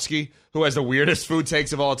Orlovsky, who has the weirdest food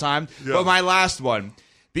takes of all time. Yeah. But my last one,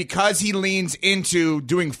 because he leans into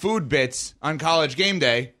doing food bits on College Game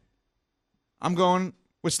Day, I'm going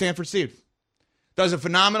with Stanford Steve. Does a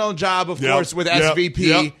phenomenal job, of course, with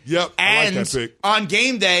SVP. Yep. I like that pick. On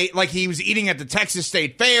game day, like he was eating at the Texas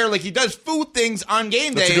State Fair. Like he does food things on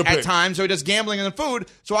game day at times. So he does gambling in the food.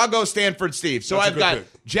 So I'll go Stanford Steve. So I've got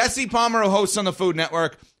Jesse Palmer, who hosts on the Food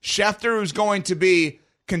Network, Schefter, who's going to be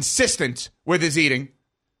consistent with his eating,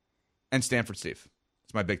 and Stanford Steve.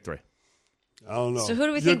 It's my big three. I don't know. So who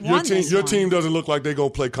do we think won this Your one? team doesn't look like they're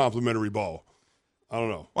going to play complimentary ball. I don't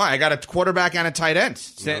know. Why? I got a quarterback and a tight end.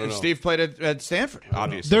 Steve played at Stanford,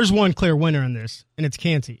 obviously. There's one clear winner in this, and it's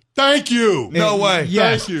Canty. Thank you. No way.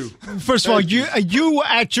 Yes. Thank you. First of all, you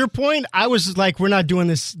at your point, I was like, we're not doing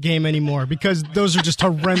this game anymore because those are just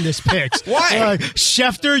horrendous picks. Why?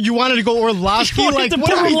 Schefter, you wanted to go Orlovsky? Like,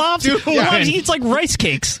 what are you doing? Yeah. He eats like rice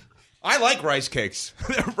cakes. I like rice cakes.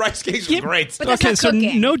 Rice cakes are great. But that's Okay, not so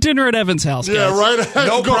cooking. no dinner at Evan's house, guys. Yeah, right.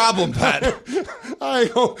 No problem, Pat.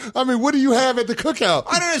 I mean, what do you have at the cookout?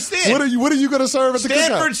 I don't understand. What are you going to serve at the cookout?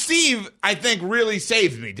 Stanford Steve, I think, really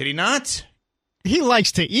saved me. Did he not? He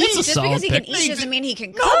likes to eat. Just because he can eat doesn't mean he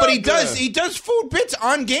can cook. No, but he does. He does food bits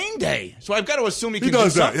on game day, so I've got to assume he can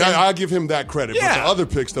does do that. something. Yeah, I give him that credit. Yeah. But the other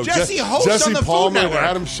picks, though, Jesse hosts Jesse on the Food Palmer and Network.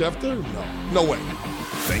 Adam Schefter, no way.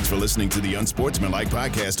 Thanks for listening to the Unsportsmanlike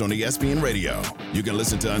podcast on ESPN Radio. You can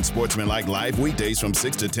listen to Unsportsmanlike live weekdays from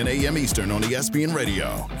 6 to 10 a.m. Eastern on ESPN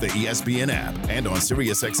Radio, the ESPN app, and on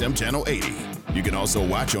SiriusXM Channel 80. You can also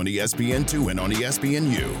watch on ESPN2 and on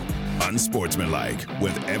ESPNU. Unsportsmanlike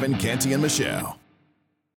with Evan, Canty, and Michelle.